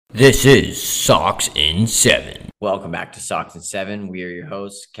This is Sox in 7. Welcome back to Sox and Seven. We are your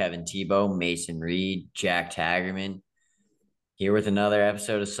hosts, Kevin Tebow, Mason Reed, Jack Tagerman, here with another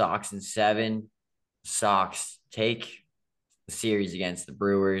episode of Sox and Seven. Sox take the series against the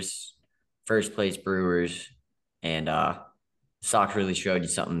Brewers, first place Brewers, and Sox really showed you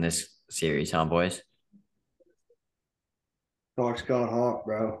something this series, huh, boys? Sox got hot,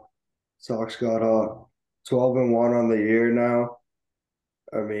 bro. Sox got hot. 12-1 on the year now.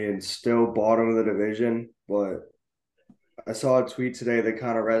 I mean, still bottom of the division, but I saw a tweet today that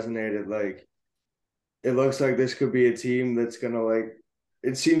kind of resonated. Like, it looks like this could be a team that's gonna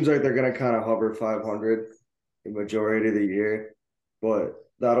it seems like they're gonna kind of hover 500 the majority of the year, but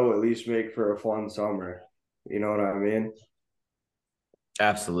that'll at least make for a fun summer. You know what I mean?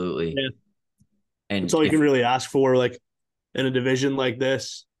 Absolutely. Yeah, that's And all you can if really ask for, like in a division like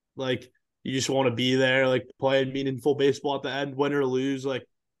this. Like you just want to be there, like playing meaningful baseball at the end, win or lose. Like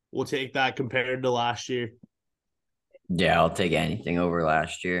we'll take that compared to last year. yeah, I'll take anything over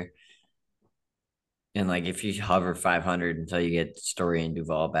last year. And like if you hover 500 until you get Story and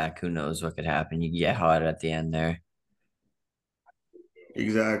Duvall back, who knows what could happen? You get hot at the end there.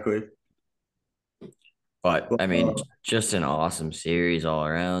 Exactly. But But I mean, just an awesome series all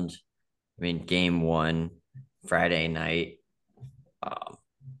around. I mean, game one, Friday night, um,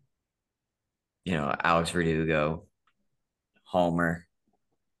 Alex Verdugo, homer,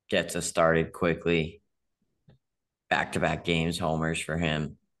 gets us started quickly. Back to back games, homers for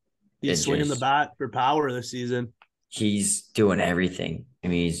him. It He's swinging the just, bat for power this season. he's doing everything. I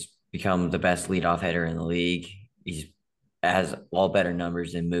mean, he's become the best leadoff hitter in the league. He's has all better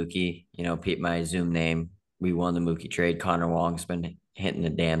numbers than Mookie. Pete, my Zoom name. We won the Mookie trade. Connor Wong's been hitting the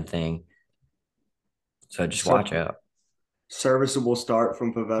damn thing. So just ser- watch out. serviceable start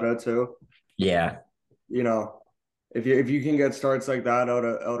from Pavetta too. Yeah. You know, if you can get starts like that out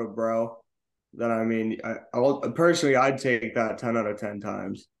of Bro, then I mean, I'll personally I'd take that 10 out of 10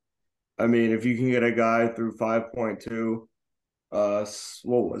 times. I mean, if you can get a guy through 5.2,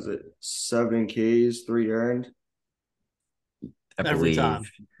 what was it, 7 Ks, 3 earned. I Every believe. time.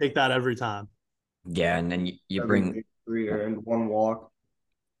 Take that every time. Yeah, and then you Seven bring Ks, 3 earned, one walk.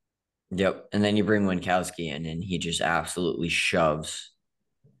 yep, and then you bring Winkowski in, and he just absolutely shoves,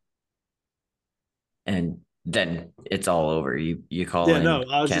 and then it's all over. You call Yeah, in no,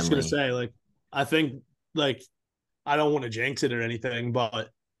 I was just gonna Kenley. say, like, I think like I don't want to jinx it or anything, but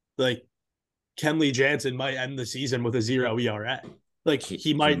like Kenley Jansen might end the season with a 0 ERA. Like he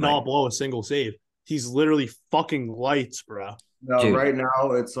He might might, not blow a single save. He's literally fucking lights, bro. No, dude. right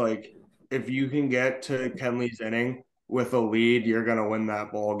now it's like if you can get to Kenley's inning with a lead, you're gonna win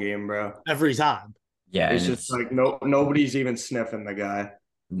that ball game, bro. Every time. Yeah, It's and just it's like nobody's even sniffing the guy.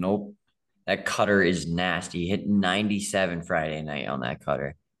 nope. That cutter is nasty. He hit 97 Friday night on that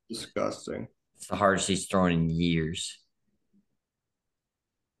cutter. Disgusting. It's the hardest he's thrown in years.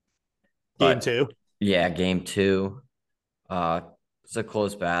 Game But two. yeah, game two. Uh, it's a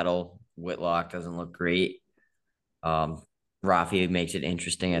close battle. Whitlock doesn't look great. Um, Rafi makes it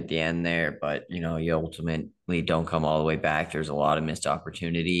interesting at the end there, but you ultimately don't come all the way back. There's a lot of missed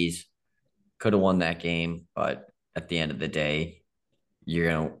opportunities. Could have won that game, but at the end of the day,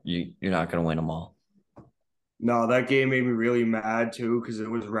 you're not gonna win them all. No, that game made me really mad too because it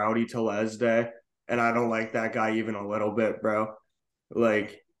was Rowdy Tellez Day, and I don't like that guy even a little bit, bro.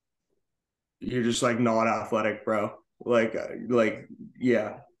 Like you're just like not athletic, bro. Like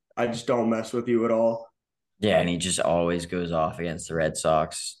yeah, I just don't mess with you at all. Yeah, and he just always goes off against the Red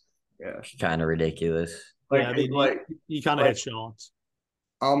Sox. Yeah, Kind of ridiculous. like Yeah, I mean he kind of like hit shots.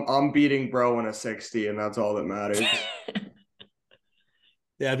 I'm beating bro in a 60, and that's all that matters.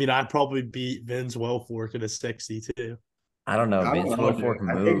 Yeah, I mean I'd probably beat Vince Wilfork at a 60 too. I don't know. I don't Vince know, dude. Wilfork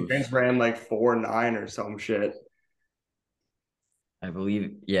I think moves. Vince ran like 4.9 or some shit. I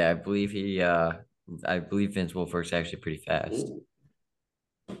believe. Yeah, I believe Vince Wilfork's actually pretty fast.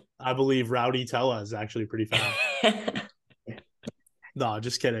 I believe Rowdy Tella is actually pretty fast. No,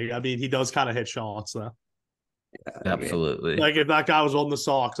 just kidding. I mean he does kind of hit shots though. I mean, Absolutely. Like if that guy was on the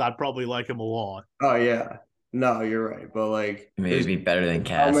Sox, I'd probably like him a lot. oh yeah, no, you're right. But like, Maybe be better than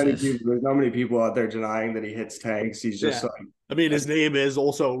how many Cassis. people? There's not many people out there denying that he hits tanks. He's just Yeah. like, I mean, I, his name is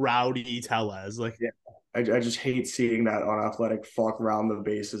also Rowdy Tellez. Like, yeah, I just hate seeing that unathletic fuck round the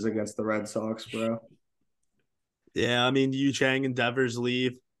bases against the Red Sox, bro. yeah, I mean, Yu Chang and Devers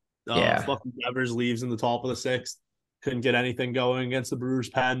leave. Yeah. Fucking Devers leaves in the top of the sixth. Couldn't get anything going against the Brewers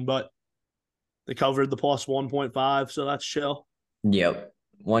pen, but they covered the plus 1.5, so that's chill. Yep.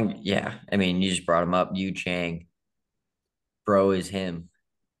 One. Yeah. I mean, you just brought him up. Yu Chang, bro, is him.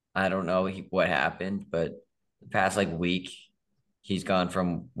 I don't know what happened, but the past like week, he's gone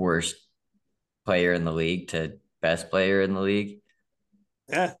from worst player in the league to best player in the league.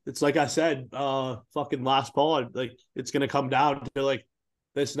 Yeah, it's like I said, fucking last pod. Like it's gonna come down to like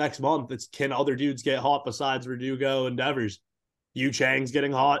this next month. It's can other dudes get hot besides Verdugo and Devers? Yu Chang's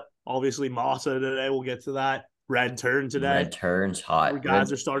getting hot. Obviously, Massa today. We'll get to that. Red turn today. Red turns Our hot.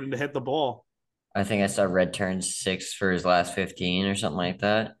 guys are starting to hit the ball. I think I saw Red turn 6 for his last 15 or something like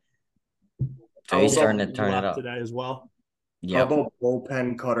that. So How he's about starting to turn it Left up. today as well. how Yep. about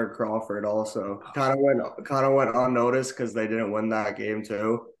bullpen Cutter Crawford also? Kind of went unnoticed because they didn't win that game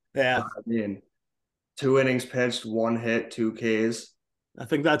too. Yeah, I mean, 2 innings pitched, 1 hit, 2 Ks. I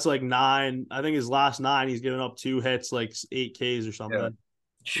think that's like 9. I think his last 9, he's given up 2 hits, like 8 Ks or something. Yeah.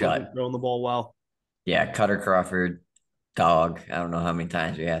 Shut. Throwing the ball well. Yeah, Cutter Crawford, dog. I don't know how many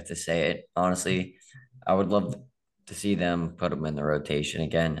times we have to say it. Honestly, I would love to see them put him in the rotation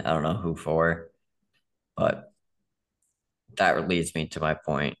again. I don't know who for, but that leads me to my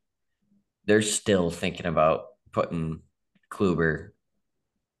point. They're still thinking about putting Kluber,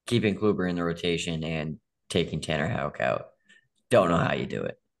 keeping Kluber in the rotation and taking Tanner Houck out. Don't know how you do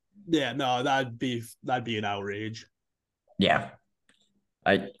it. Yeah, no, that'd be an outrage. Yeah.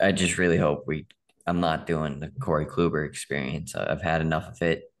 I just really hope I'm not doing the Corey Kluber experience. I've had enough of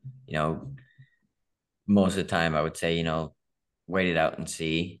it. You know, most of the time I would say, wait it out and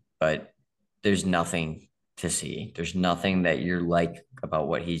see, but there's nothing to see. There's nothing that you're like about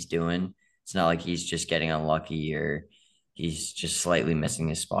what he's doing. It's not like he's just getting unlucky or he's just slightly missing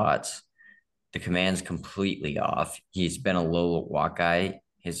his spots. The command's completely off. He's been a low walk guy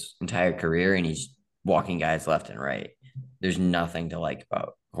his entire career, and he's walking guys left and right. There's nothing to like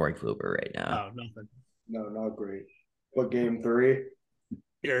about Corey Kluber right now. No, nothing. No, not great. But game 3,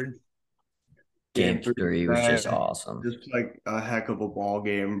 Weird. Game three was just awesome. just like a heck of a ball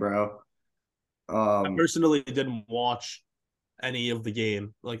game, bro. I personally didn't watch any of the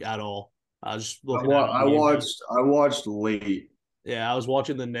game like at all. I was just looking at I watched late. Yeah, I was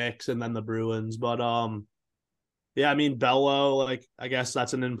watching the Knicks and then the Bruins, but yeah, I mean Bello, like I guess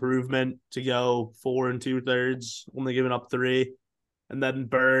that's an improvement to go 4 2/3, only giving up 3, and then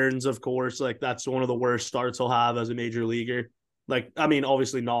Burns, of course, like that's one of the worst starts he'll have as a major leaguer. Like, I mean,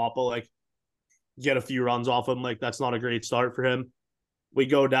 obviously not, but like get a few runs off him, like that's not a great start for him. We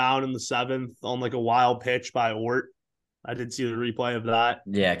go down in the 7th on like a wild pitch by Ort. I did see the replay of that.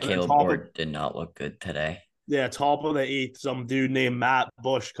 Yeah, And then Caleb Ward did not look good today. Yeah, top of the 8th, some dude named Matt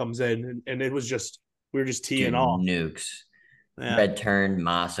Bush comes in, and it was just we were just teeing Dude, off. nukes. Yeah. Red turn,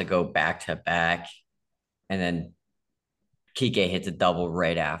 Massa go back to back, and then Kike hits a double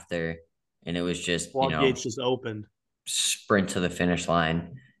right after, and it was just Floodgates just opened. sprint to the finish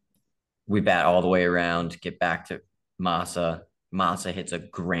line. We bat all the way around, get back to Massa. Massa hits a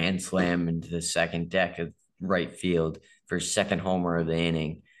grand slam into the second deck of right field for his second homer of the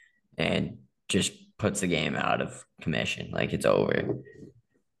inning, and just puts the game out of commission. Like it's over.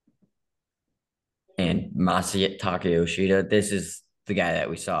 And Masayuki Yoshida, this is the guy that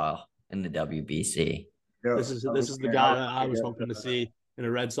we saw in the WBC. Yeah, This is the guy that I was hoping to see in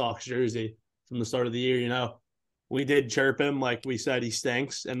a Red Sox jersey from the start of the year. You know, we did chirp him like we said he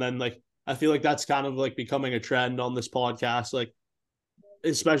stinks, and then like I feel like that's kind of like becoming a trend on this podcast. Like,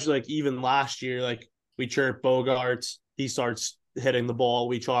 especially like even last year, like we chirp Bogarts, he starts hitting the ball.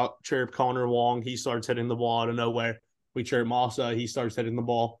 We chirp Connor Wong, he starts hitting the ball out of nowhere. We chirp Massa, he starts hitting the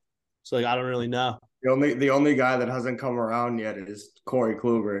ball. So like I don't really know. The only guy that hasn't come around yet is Corey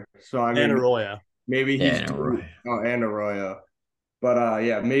Kluber. So I mean, And Arroyo. maybe he's and Arroyo. and Arroyo. But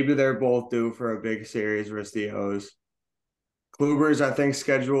yeah, maybe they're both due for a big series versus the O's. Kluber's, I think,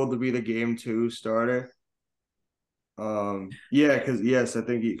 scheduled to be the game 2 starter. Yeah, I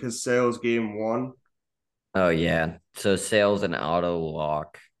think because Sale's game 1. Oh yeah. So Sales and auto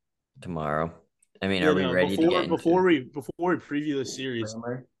lock tomorrow. I mean, are we ready to get before we preview the series?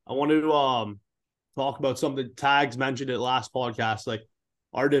 I want to talk about something. Tags mentioned it last podcast. Like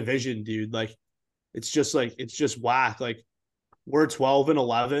our division, dude. Like it's just whack. Like we're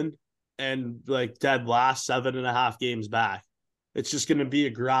 12-11, and like dead last 7.5 games back. It's just gonna be a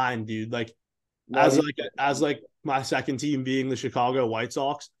grind, dude. Like as my second team being the Chicago White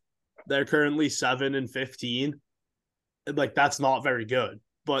Sox, they're currently 7-15. Like that's not very good,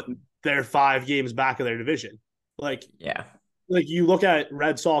 but they're 5 games back of their division. Like yeah. Like you look at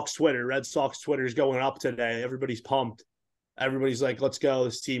Red Sox Twitter. Red Sox Twitter is going up today. Everybody's pumped. Everybody's like, "Let's go!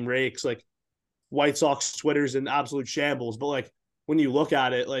 This team rakes." Like White Sox Twitter's in absolute shambles. But like when you look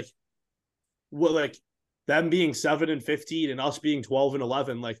at it, like what like them being 7-15 and us being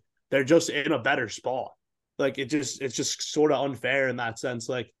 12-11, like they're just in a better spot. Like it's just sort of unfair in that sense.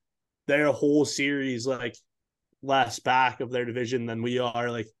 Like their whole series, like less back of their division than we are.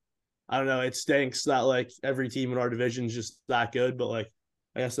 Like, I don't know. It stinks that like every team in our division is just that good, but like,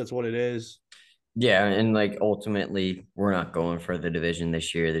 I guess that's what it is. Yeah, and like ultimately, we're not going for the division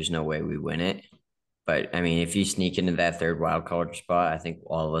this year. There's no way we win it. But I mean, if you sneak into that third wild card spot, I think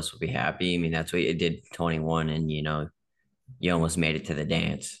all of us will be happy. I mean, that's what it did 21, and you almost made it to the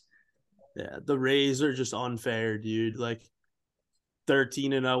dance. Yeah, the Rays are just unfair, dude. Like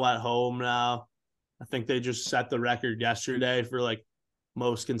 13-0 at home now. I think they just set the record yesterday for like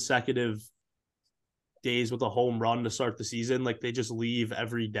most consecutive days with a home run to start the season. Like they just leave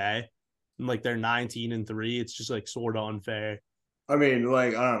every day. And like they're 19-3. It's just like sort of unfair. I mean,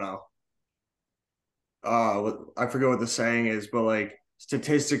 like, I don't know. I forget what the saying is, but like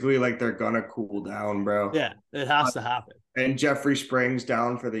statistically, like they're gonna cool down, bro. Yeah, it has to happen. And Jeffrey Springs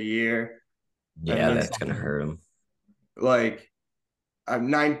down for the year. I Yeah, mean, that's gonna hurt them. like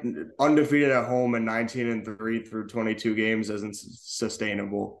I'm undefeated at home and 19-3 through 22 games isn't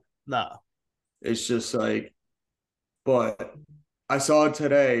sustainable. No. It's just like, but I saw it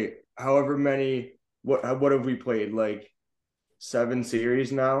today. However many, what have we played? Like 7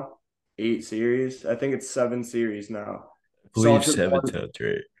 series now, 8 series. I think it's 7 series now. I believe Sox have won, sounds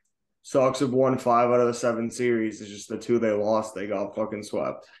right. Sox have won 5 out of the 7 series. It's just the 2 they lost. They got fucking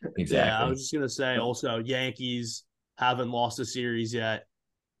swept. Yeah, I Exactly. was just gonna say also Yankees haven't lost a series yet.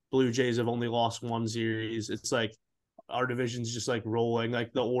 Blue Jays have only lost one series. It's like our division's just like rolling.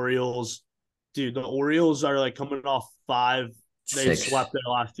 Like the Orioles, dude, the Orioles are like coming off 5. They 6. swept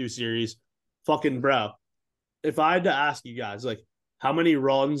their last 2 series. Fucking bro. If I had to ask you guys, like, how many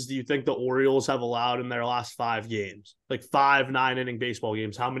runs do you think the Orioles have allowed in their last 5 games? Like 5 9-inning baseball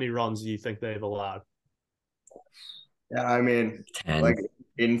games. How many runs do you think they've allowed? Yeah, I mean, 10. like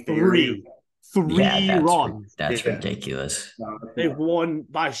in theory, Three. Yeah, Three runs. that's yeah. ridiculous. No, it's They've not. won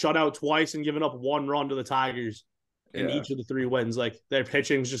by shutout twice and given up 1 run to the Tigers in Yeah. each of the 3 wins. Like their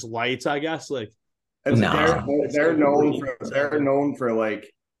pitching's just lights, I guess. Like And doesn't they're Nah. matter. It's they're like known for 14-7.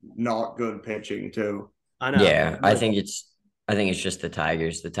 like not good pitching too. I know. Yeah, Like, I think it's just the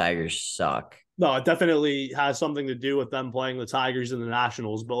Tigers. The Tigers suck. no, it definitely has something to do with them playing the Tigers and the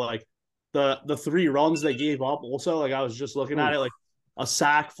Nationals. But like the 3 runs they gave up, also like I was just looking at it, like a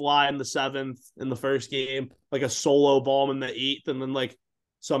sac fly in the 7th in the first game, like a solo bomb in the 8th, and then like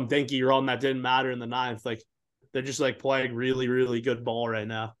some dinky run that didn't matter in the 9th. Like they're just like playing really really good ball right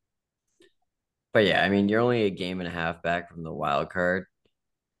now. But yeah, I mean, you're only a game and a half back from the wild card.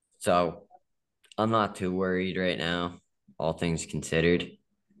 So I'm not too worried right now, all things considered.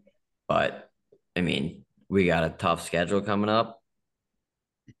 But I mean, we got a tough schedule coming up,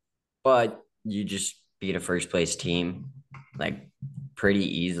 but you just beat a first place team like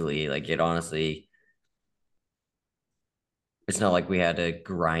pretty easily. Like it honestly, it's not like we had to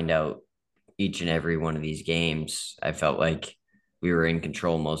grind out each and every one of these games. I felt like we were in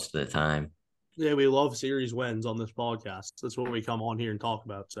control most of the time. Yeah, we love series wins on this podcast. That's what we come on here and talk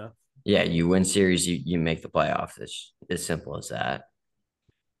about. So Yeah, you win series, you make the playoffs. It's as simple as that.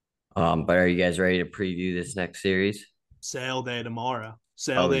 But are you guys ready to preview this next series? sale day tomorrow.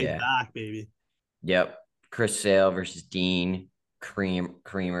 Sale Oh day yeah. back, baby. Yep. Chris Sale versus Dean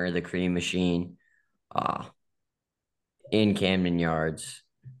Creamer, the Cream Machine. Uh in Camden Yards.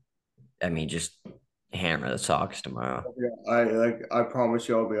 I mean, just hammer the Sox tomorrow. Yeah, I promise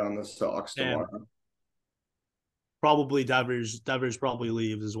you I'll be on the Sox And tomorrow. probably Devers probably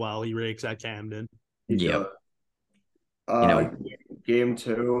leaves as well. He rakes at Camden. He does. Yep. You Uh, know, game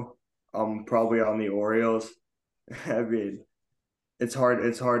 2, I'm probably on the Orioles. I mean, it's hard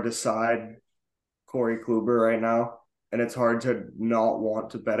to side Corey Kluber right now, and it's hard to not want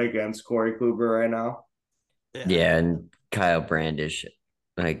to bet against Corey Kluber right now. Yeah. yeah, and Kyle Brandish,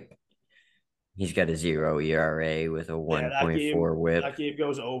 like he's got a 0 ERA with a Yeah, that 1.4 game whip. that game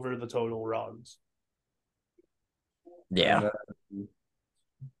goes over the total runs. And Yeah.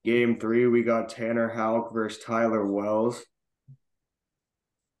 game 3, we got Tanner Houck versus Tyler Wells.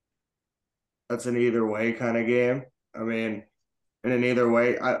 That's an either way kind of game. I mean, in an either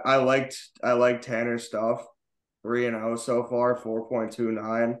way, I liked Tanner's stuff. 3-0 so far,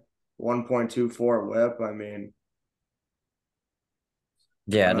 4.29, 1.24 whip. I mean,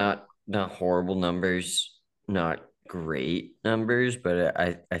 Yeah, uh, not horrible numbers, not great numbers, but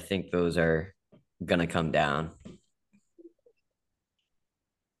I think those are gonna come down.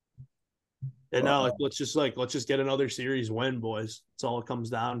 And uh, no, let's just get another series win, boys. That's all it comes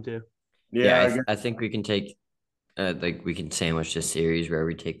down to. Yeah, yeah, I think we can take like we can sandwich this series where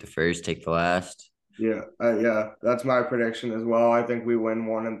we take the first, take the last. yeah, that's my prediction as well. I think we win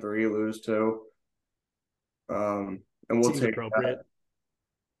 1 and 3, lose 2. And we'll Seems take appropriate.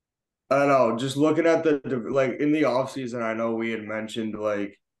 I don't know. Just looking at like in the offseason, I know we had mentioned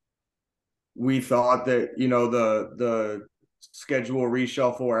like we thought that the schedule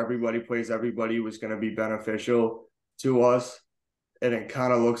reshuffle where everybody plays everybody was going to be beneficial to us, and it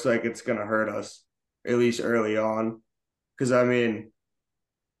kind of looks like it's going to hurt us at least early on. Because I mean,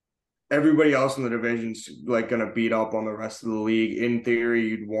 everybody else in the division's like going to beat up on the rest of the league. In theory,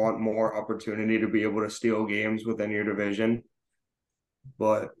 you'd want more opportunity to be able to steal games within your division,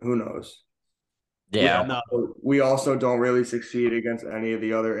 but who knows? Yeah, Yeah. no, We also don't really succeed against any of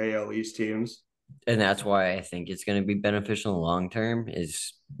the other AL East teams. And that's why I think it's going to be beneficial long term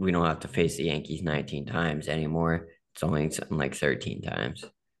is we don't have to face the Yankees 19 times anymore. It's only something like 13 times.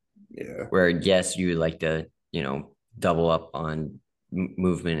 Yeah. Where yes, you would like to, double up on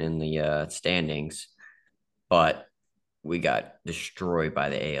movement in the standings, but we got destroyed by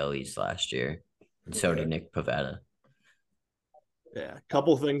the AL East last year. And so did Nick Pavetta. yeah. A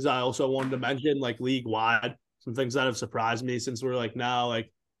couple things I also wanted to mention, like league wide, some things that have surprised me since we're like now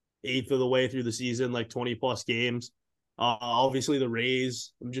like eighth of the way through the season, like 20 plus games. Obviously the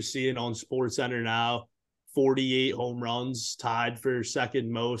Rays, I'm just seeing on Sports Center now, 48 home runs, tied for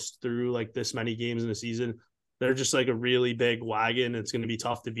second most through like this many games in the season. They're just like a really big wagon. It's going to be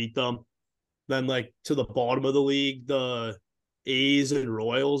tough to beat them. Then like to the bottom of the league, the A's and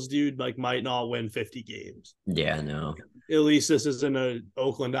Royals, dude, like might not win 50 games. Yeah, no. At least this isn't a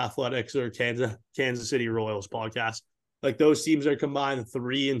Oakland Athletics or Kansas City Royals podcast. Like those teams are combined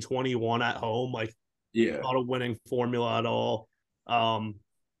 3-21 at home. Like Yeah. not a winning formula at all.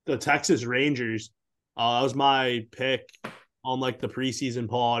 The Texas Rangers, that was my pick on like the preseason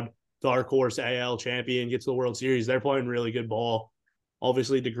pod. Dark horse AL champion gets the World Series. They're playing really good ball.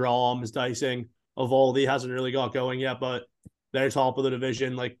 Obviously, DeGrom is dicing. Evaldi hasn't really got going yet, but they're top of the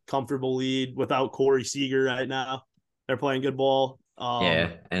division, like comfortable lead without Corey Seager right now. They're playing good ball.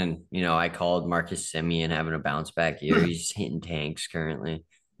 Yeah. And, I called Marcus Semien having a bounce back year. He's hitting tanks currently.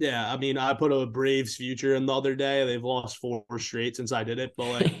 Yeah, I mean, I put a Braves future in the other day. They've lost 4 straight since I did it,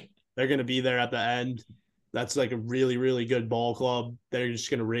 but like they're going to be there at the end. That's like a really, really good ball club. They're just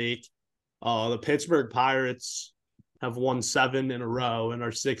going to rake. The Pittsburgh Pirates have won 7 in a row and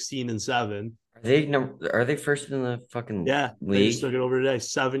are 16-7. Are they first in the fucking Yeah, they just took league? it over today.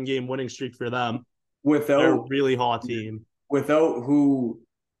 7-game winning streak for them. They're a Without really hot team. who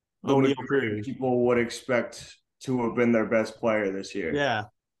the O'Neal majority of Cruz. people would expect to have been their best player this year. Yeah,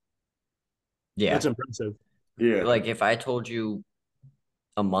 that's Yeah. impressive. Yeah. Like if I told you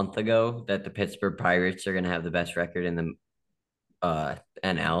a month ago that the Pittsburgh Pirates are going to have the best record in the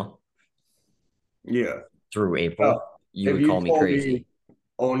NL Yeah. through April, you If would you call me told crazy. me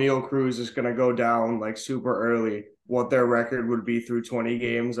O'Neal Cruz is going to go down like super early, what their record would be through 20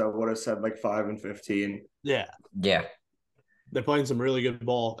 games, I would have said like 5-15. Yeah, Yeah. they're playing some really good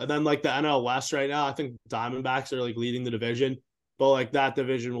ball. And then like the NL West right now, I think Diamondbacks are like leading the division, but like that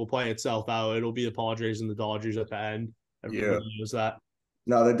division will play itself out. It'll be the Padres and the Dodgers at the end. Everybody knows that.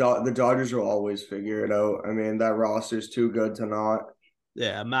 No, the Dodgers will always figure it out. I mean, that roster's too good to not.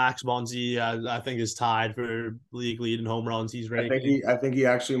 Yeah, Max Muncy, I think is tied for league lead in home runs. He's I think ranking. he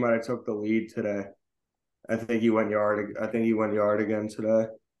actually might have took the lead today. I think he went yard. I think he went yard again today.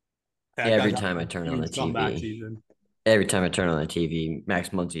 Yeah, every time I turn on the comeback TV, season. Max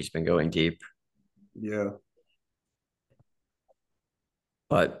Muncy's been going deep. Yeah.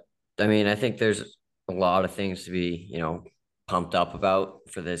 But I mean, I think there's a lot of things to be, pumped up about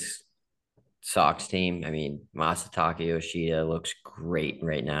for this Sox team. I mean, Masataka Yoshida looks great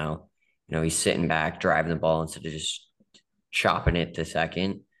right now. He's sitting back, driving the ball instead of just chopping it to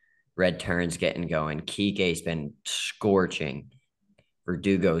second. Red Turn's getting going. Kike's been scorching.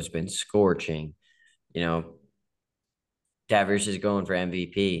 Verdugo's been scorching. Devers is going for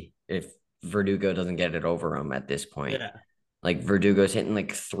MVP if Verdugo doesn't get it over him at this point. Yeah. Like Verdugo's hitting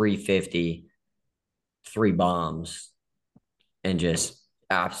like 350, 3 bombs, and just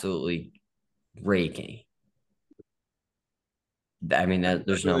absolutely raking. I mean,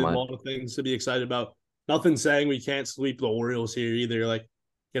 there's no Really a much. lot of things to be excited about. Nothing saying we can't sweep the Orioles here either. Like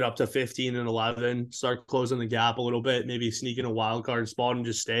get up to 15-11, start closing the gap a little bit, maybe sneak in a wild card spot and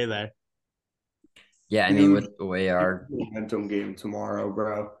just stay there. Yeah, I mean, with the way our momentum game tomorrow,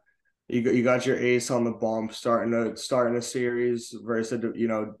 bro. You got your ace on the bump starting a series versus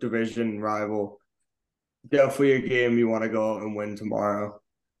division rival. Definitely a game you want to go out and win tomorrow.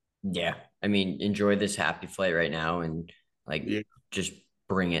 Yeah, I mean, enjoy this happy flight right now and Yeah. just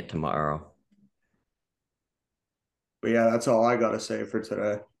bring it tomorrow. But yeah, that's all I gotta say for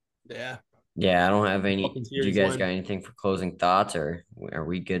today. Yeah. Yeah, I don't have any. Fucking Do you series guys win. got anything for closing thoughts, or are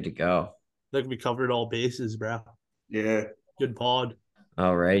we good to go? I think we covered all bases, bro. Yeah. Good pod.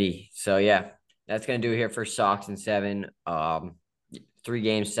 Alrighty. So yeah, that's gonna do it here for Sox in 7. 3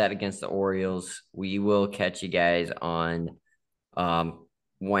 games set against the Orioles. We will catch you guys on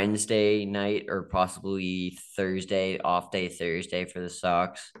Wednesday night or possibly Thursday, off day Thursday for the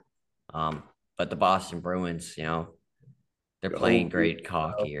Sox. But the Boston Bruins, they're playing great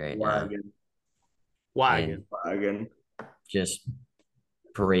hockey right now. And Wagon. just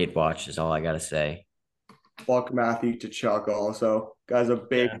parade watch is all I gotta say. Fuck Matthew Tkachuk also. Guy's a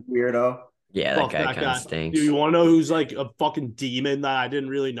big weirdo. Yeah, that Fuck guy that kind of guy. stinks. Dude, you want to know who's like a fucking demon that I didn't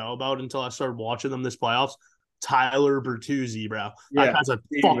really know about until I started watching them this playoffs? Tyler Bertuzzi, bro. That Yeah, guy's a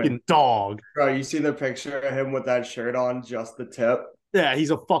demon. fucking dog. Bro, you see the picture of him with that shirt on, just the tip? Yeah, he's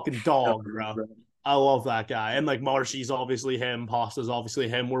a fucking dog, bro. I love that guy. And like Marshy's obviously him, Pasta's obviously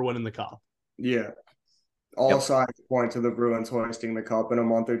him. We're winning the cup. Yeah. All signs point to the Bruins hoisting the cup in a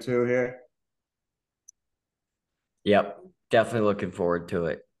month or two here. Yep, definitely looking forward to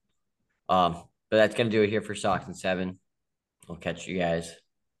it. But that's gonna do it here for Sox in 7. I'll catch you guys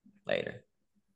later.